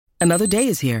Another day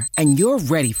is here, and you're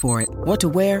ready for it. What to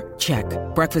wear? Check.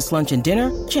 Breakfast, lunch, and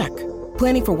dinner? Check.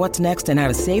 Planning for what's next and how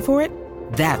to save for it?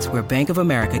 That's where Bank of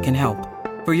America can help.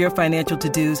 For your financial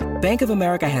to-dos, Bank of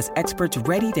America has experts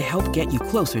ready to help get you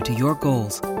closer to your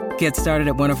goals. Get started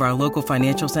at one of our local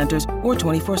financial centers or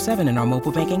 24/7 in our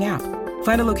mobile banking app.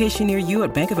 Find a location near you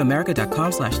at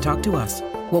bankofamerica.com/talktous.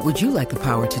 What would you like the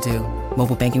power to do?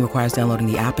 Mobile banking requires downloading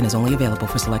the app and is only available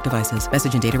for select devices.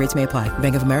 Message and data rates may apply.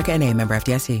 Bank of America N.A., member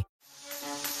FDIC.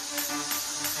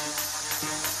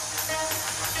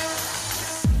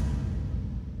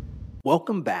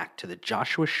 Welcome back to the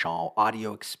Joshua Shaw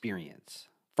audio experience.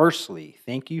 Firstly,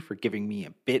 thank you for giving me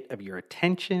a bit of your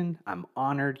attention. I'm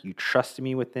honored you trusted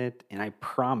me with it, and I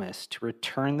promise to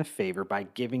return the favor by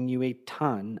giving you a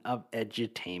ton of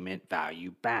edutainment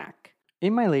value back.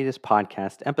 In my latest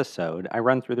podcast episode, I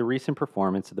run through the recent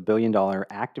performance of the billion-dollar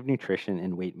active nutrition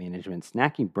and weight management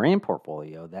snacking brand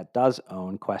portfolio that does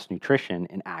own Quest Nutrition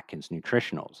and Atkins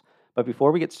Nutritionals. But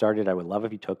before we get started, I would love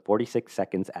if you took 46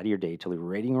 seconds out of your day to leave a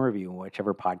rating or review on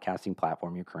whichever podcasting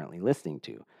platform you're currently listening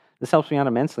to. This helps me out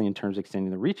immensely in terms of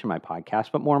extending the reach of my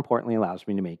podcast, but more importantly, allows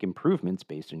me to make improvements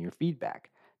based on your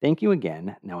feedback. Thank you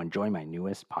again. Now enjoy my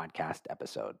newest podcast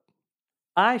episode.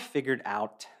 I figured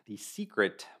out the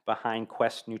secret behind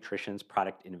Quest Nutrition's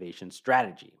product innovation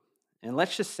strategy. And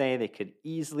let's just say they could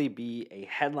easily be a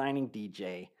headlining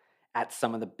DJ at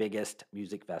some of the biggest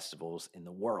music festivals in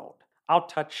the world. I'll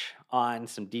touch on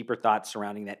some deeper thoughts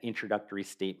surrounding that introductory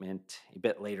statement a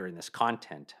bit later in this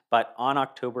content, but on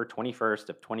October 21st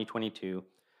of 2022,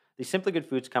 the Simply Good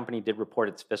Foods Company did report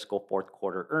its fiscal fourth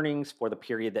quarter earnings for the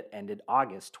period that ended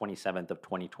August 27th of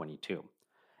 2022.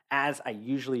 As I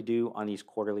usually do on these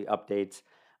quarterly updates,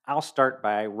 I'll start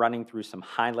by running through some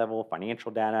high-level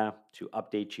financial data to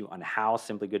update you on how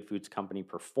Simply Good Foods Company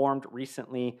performed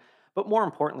recently. But more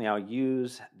importantly, I'll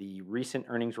use the recent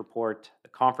earnings report, the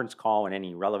conference call, and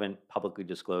any relevant publicly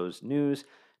disclosed news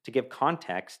to give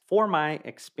context for my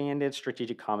expanded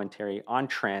strategic commentary on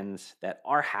trends that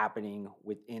are happening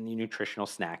within the nutritional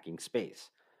snacking space.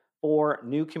 For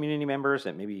new community members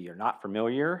that maybe you're not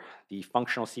familiar, the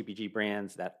functional CPG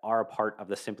brands that are a part of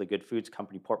the Simply Good Foods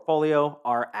Company portfolio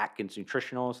are Atkins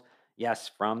Nutritionals, yes,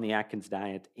 from the Atkins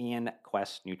diet, and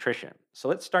Quest Nutrition. So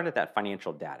let's start at that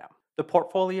financial data. The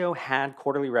portfolio had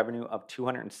quarterly revenue of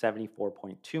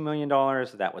 $274.2 million.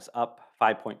 That was up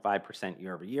 5.5%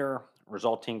 year over year,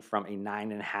 resulting from a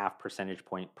 9.5 percentage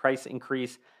point price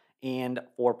increase and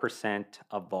 4%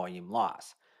 of volume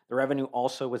loss. The revenue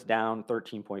also was down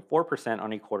 13.4%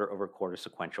 on a quarter-over-quarter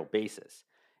sequential basis.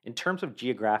 In terms of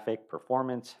geographic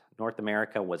performance, North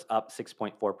America was up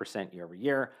 6.4% year over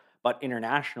year, but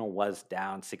international was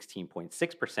down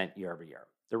 16.6% year over year.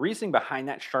 The reasoning behind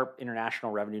that sharp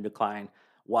international revenue decline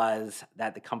was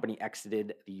that the company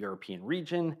exited the European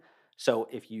region. So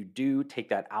if you do take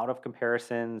that out of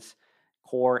comparisons,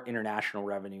 core international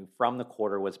revenue from the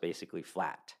quarter was basically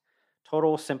flat.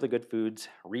 Total Simply Good Foods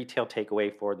retail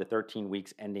takeaway for the 13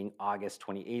 weeks ending August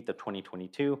 28th of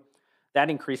 2022, that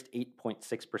increased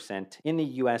 8.6% in the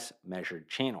U.S. measured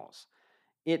channels.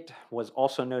 It was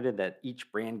also noted that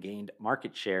each brand gained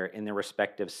market share in their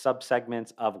respective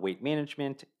subsegments of weight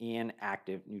management and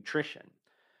active nutrition.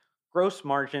 Gross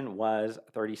margin was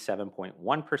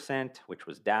 37.1%, which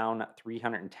was down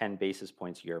 310 basis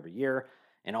points year over year,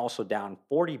 and also down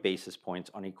 40 basis points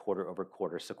on a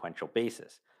quarter-over-quarter sequential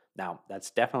basis. Now,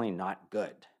 that's definitely not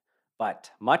good.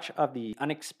 But much of the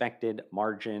unexpected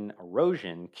margin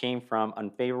erosion came from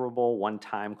unfavorable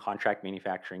one-time contract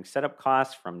manufacturing setup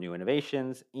costs from new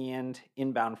innovations and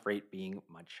inbound freight being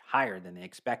much higher than they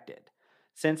expected.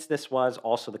 Since this was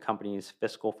also the company's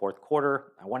fiscal fourth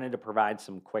quarter, I wanted to provide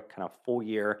some quick kind of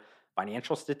full-year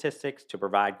financial statistics to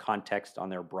provide context on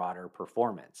their broader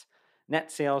performance.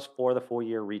 Net sales for the full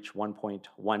year reached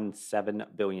 $1.17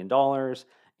 billion,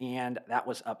 and that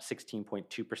was up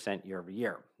 16.2% year over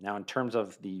year. Now, in terms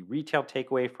of the retail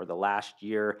takeaway for the last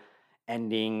year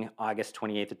ending August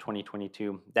 28th of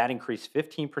 2022, that increased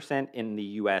 15% in the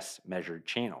U.S. measured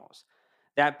channels.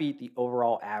 That beat the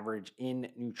overall average in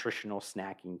nutritional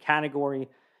snacking category,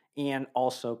 and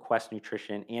also Quest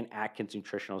Nutrition and Atkins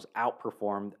Nutritionals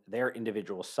outperformed their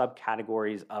individual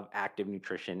subcategories of active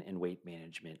nutrition and weight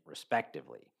management,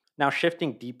 respectively. Now,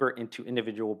 shifting deeper into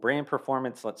individual brand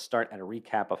performance, let's start at a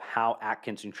recap of how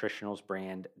Atkins Nutritionals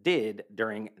brand did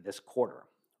during this quarter.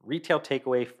 Retail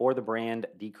takeaway for the brand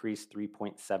decreased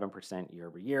 3.7% year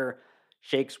over year.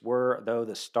 Shakes were, though,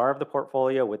 the star of the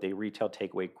portfolio with a retail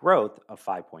takeaway growth of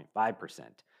 5.5%.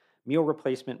 Meal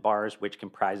replacement bars, which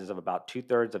comprises of about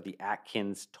 2/3 of the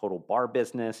Atkins total bar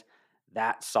business,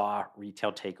 that saw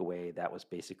retail takeaway that was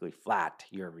basically flat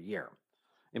year over year.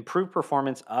 Improved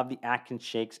performance of the Atkins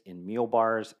shakes in meal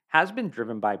bars has been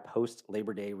driven by post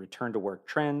Labor Day return to work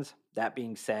trends. That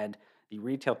being said, the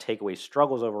retail takeaway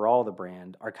struggles overall of the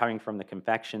brand are coming from the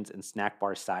confections and snack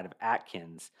bar side of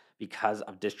Atkins because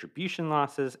of distribution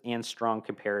losses and strong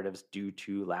comparatives due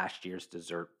to last year's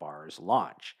dessert bars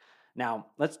launch. Now,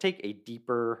 let's take a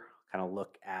deeper kind of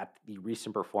look at the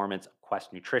recent performance of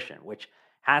Quest Nutrition, which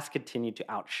has continued to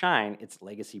outshine its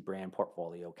legacy brand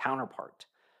portfolio counterpart.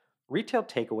 Retail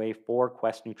takeaway for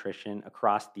Quest Nutrition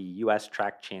across the US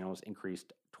tracked channels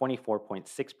increased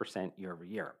 24.6% year over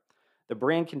year. The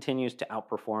brand continues to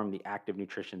outperform the active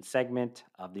nutrition segment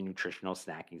of the nutritional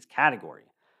snackings category.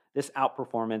 This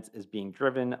outperformance is being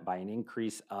driven by an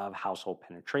increase of household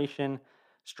penetration,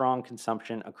 strong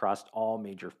consumption across all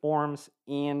major forms,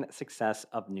 and success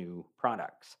of new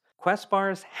products. Quest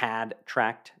bars had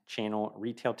tracked channel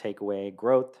retail takeaway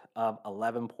growth of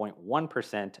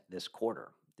 11.1% this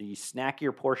quarter. The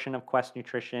snackier portion of Quest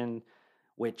Nutrition,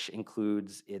 which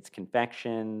includes its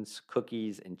confections,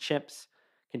 cookies, and chips,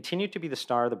 continued to be the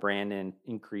star of the brand and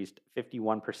increased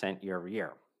 51% year over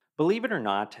year. Believe it or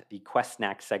not, the Quest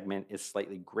snack segment is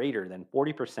slightly greater than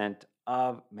 40%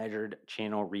 of measured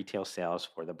channel retail sales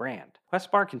for the brand.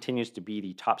 Quest bar continues to be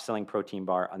the top selling protein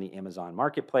bar on the Amazon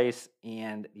marketplace,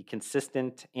 and the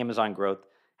consistent Amazon growth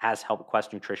has helped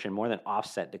Quest Nutrition more than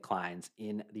offset declines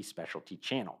in the specialty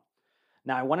channel.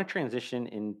 Now, I want to transition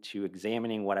into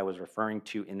examining what I was referring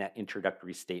to in that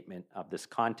introductory statement of this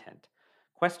content.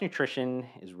 Quest Nutrition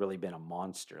has really been a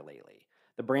monster lately.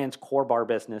 The brand's core bar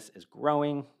business is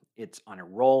growing, it's on a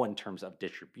roll in terms of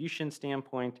distribution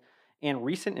standpoint, and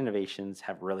recent innovations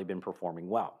have really been performing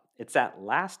well. It's that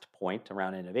last point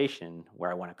around innovation where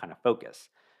I want to kind of focus.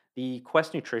 The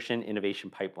Quest Nutrition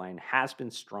innovation pipeline has been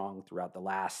strong throughout the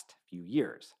last few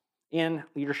years, and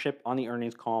leadership on the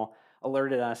earnings call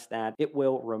alerted us that it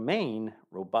will remain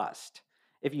robust.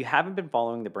 If you haven't been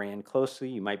following the brand closely,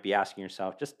 you might be asking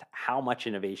yourself just how much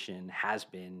innovation has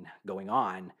been going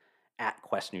on at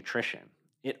Quest Nutrition.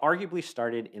 It arguably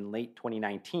started in late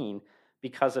 2019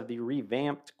 because of the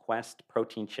revamped Quest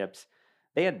protein chips.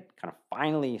 They had kind of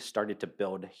finally started to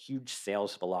build huge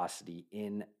sales velocity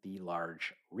in the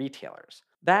large retailers.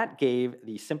 That gave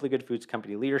the Simply Good Foods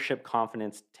company leadership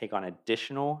confidence to take on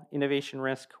additional innovation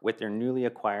risk with their newly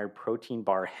acquired protein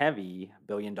bar heavy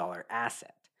billion-dollar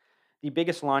asset. The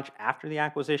biggest launch after the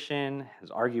acquisition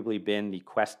has arguably been the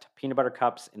Quest Peanut Butter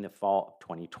Cups in the fall of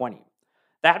 2020.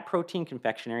 That protein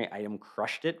confectionery item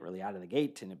crushed it really out of the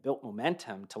gate, and it built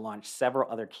momentum to launch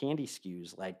several other candy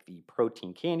SKUs like the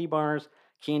protein candy bars,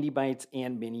 candy bites,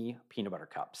 and mini peanut butter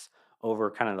cups over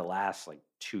kind of the last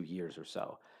 2 years or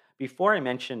so. Before I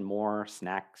mention more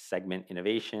snack segment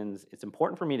innovations, it's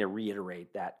important for me to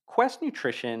reiterate that Quest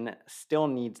Nutrition still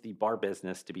needs the bar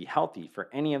business to be healthy for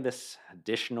any of this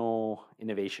additional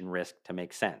innovation risk to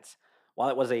make sense. While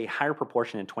it was a higher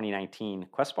proportion in 2019,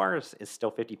 Quest bars is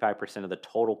still 55% of the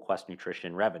total Quest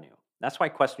Nutrition revenue. That's why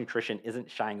Quest Nutrition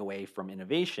isn't shying away from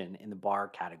innovation in the bar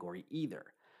category either.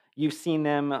 You've seen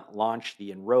them launch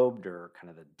the enrobed or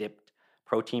kind of the dipped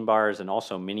protein bars and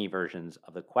also mini versions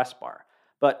of the Quest bar.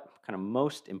 But kind of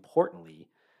most importantly,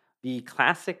 the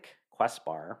classic Quest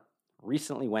bar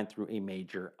recently went through a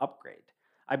major upgrade.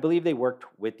 I believe they worked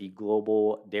with the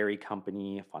global dairy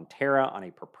company Fonterra on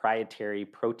a proprietary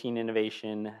protein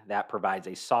innovation that provides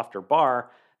a softer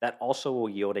bar that also will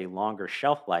yield a longer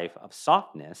shelf life of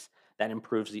softness that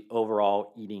improves the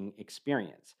overall eating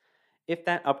experience. If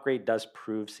that upgrade does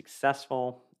prove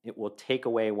successful, it will take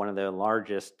away one of the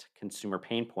largest consumer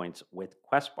pain points with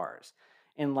Quest bars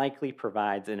and likely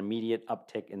provides an immediate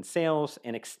uptick in sales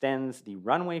and extends the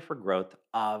runway for growth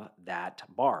of that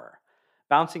bar.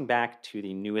 Bouncing back to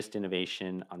the newest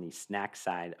innovation on the snack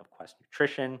side of Quest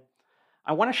Nutrition,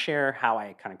 I want to share how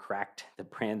I kind of cracked the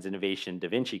brand's innovation Da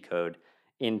Vinci Code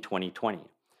in 2020.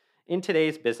 In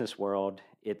today's business world,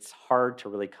 it's hard to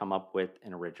really come up with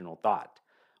an original thought.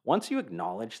 Once you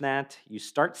acknowledge that, you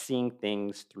start seeing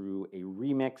things through a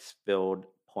remix-filled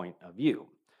point of view.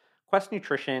 Quest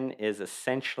Nutrition is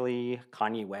essentially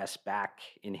Kanye West back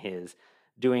in his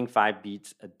doing 5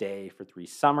 beats a day for 3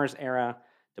 summers era.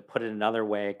 To put it another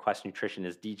way, Quest Nutrition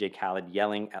is DJ Khaled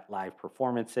yelling at live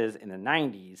performances in the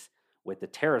 90s with the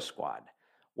Terror Squad.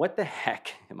 What the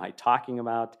heck am I talking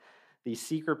about? The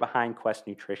secret behind Quest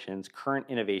Nutrition's current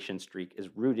innovation streak is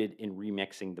rooted in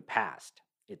remixing the past,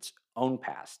 its own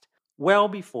past, well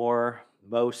before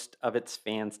most of its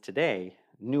fans today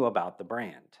knew about the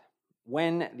brand.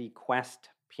 When the Quest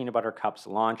Peanut Butter Cups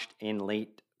launched in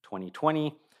late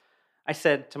 2020, I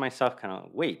said to myself,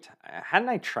 wait, hadn't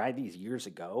I tried these years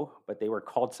ago, but they were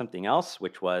called something else,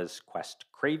 which was Quest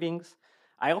Cravings?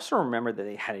 I also remember that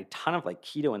they had a ton of like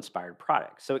keto inspired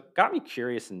products. So it got me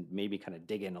curious and maybe kind of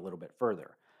dig in a little bit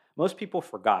further. Most people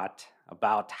forgot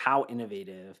about how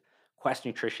innovative Quest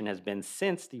Nutrition has been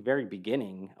since the very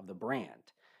beginning of the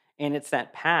brand. And it's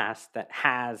that past that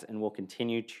has and will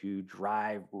continue to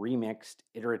drive remixed,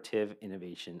 iterative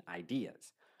innovation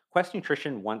ideas. Quest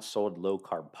Nutrition once sold low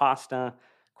carb pasta.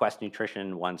 Quest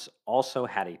Nutrition once also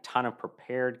had a ton of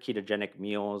prepared ketogenic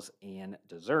meals and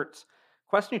desserts.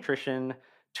 Quest Nutrition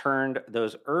turned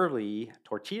those early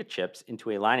tortilla chips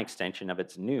into a line extension of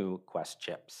its new Quest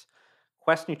chips.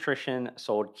 Quest Nutrition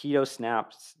sold keto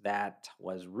snaps that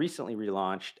was recently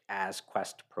relaunched as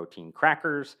Quest protein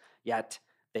crackers, yet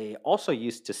they also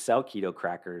used to sell keto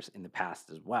crackers in the past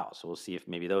as well. So we'll see if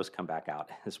maybe those come back out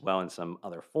as well in some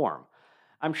other form.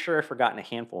 I'm sure I've forgotten a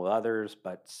handful of others,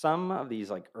 but some of these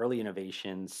like early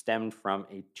innovations stemmed from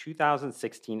a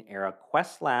 2016 era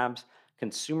Quest Labs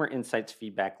Consumer Insights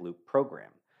Feedback Loop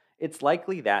program. It's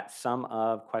likely that some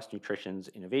of Quest Nutrition's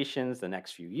innovations the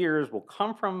next few years will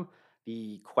come from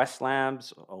the Quest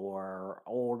Labs or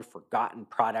old forgotten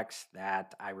products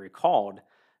that I recalled,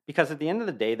 because at the end of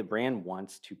the day, the brand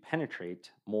wants to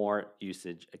penetrate more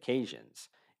usage occasions.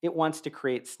 It wants to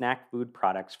create snack food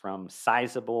products from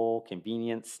sizable,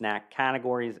 convenient snack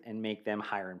categories and make them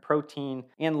higher in protein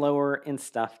and lower in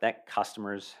stuff that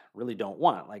customers really don't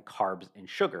want, like carbs and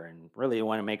sugar, and really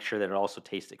want to make sure that it also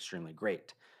tastes extremely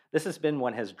great. This has been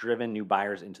what has driven new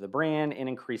buyers into the brand and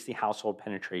increased the household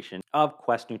penetration of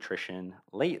Quest Nutrition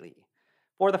lately.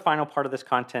 For the final part of this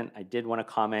content, I did want to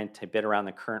comment a bit around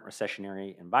the current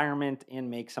recessionary environment and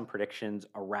make some predictions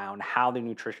around how the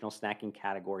nutritional snacking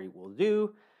category will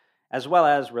do, as well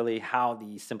as really how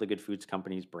the Simply Good Foods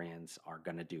company's brands are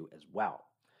going to do as well.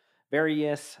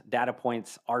 Various data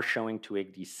points are showing to a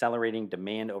decelerating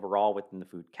demand overall within the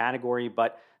food category,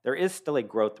 but there is still a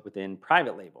growth within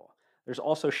private label. There's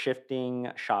also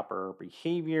shifting shopper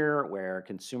behavior where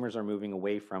consumers are moving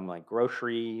away from like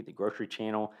the grocery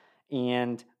channel,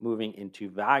 and moving into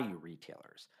value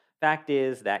retailers. Fact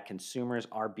is that consumers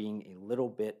are being a little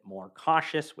bit more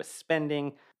cautious with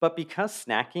spending, but because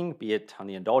snacking, be it on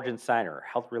the indulgence side or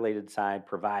health related side,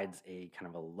 provides a kind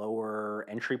of a lower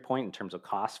entry point in terms of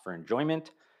cost for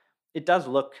enjoyment, it does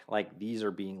look like these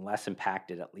are being less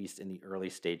impacted, at least in the early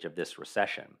stage of this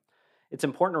recession. It's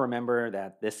important to remember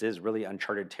that this is really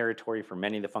uncharted territory for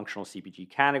many of the functional CPG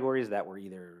categories that were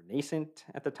either nascent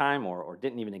at the time or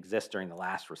didn't even exist during the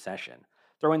last recession.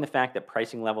 Throw in the fact that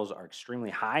pricing levels are extremely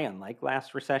high, unlike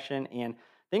last recession, and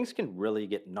things can really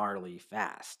get gnarly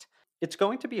fast. It's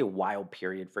going to be a wild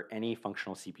period for any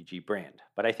functional CPG brand,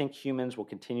 but I think humans will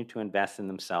continue to invest in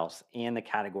themselves and the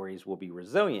categories will be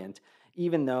resilient,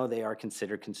 even though they are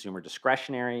considered consumer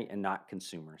discretionary and not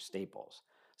consumer staples.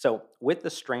 So, with the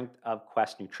strength of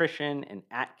Quest Nutrition and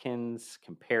Atkins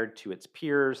compared to its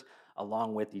peers,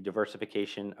 along with the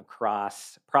diversification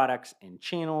across products and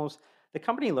channels, the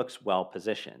company looks well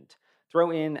positioned. Throw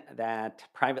in that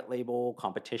private label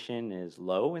competition is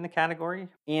low in the category,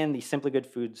 and the Simply Good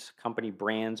Foods company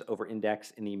brands over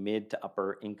index in the mid to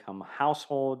upper income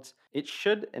households. It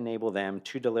should enable them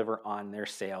to deliver on their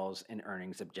sales and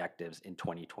earnings objectives in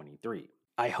 2023.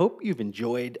 I hope you've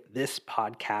enjoyed this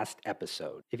podcast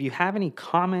episode. If you have any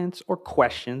comments or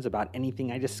questions about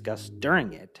anything I discussed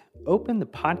during it, open the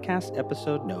podcast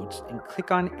episode notes and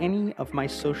click on any of my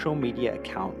social media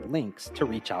account links to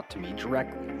reach out to me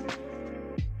directly.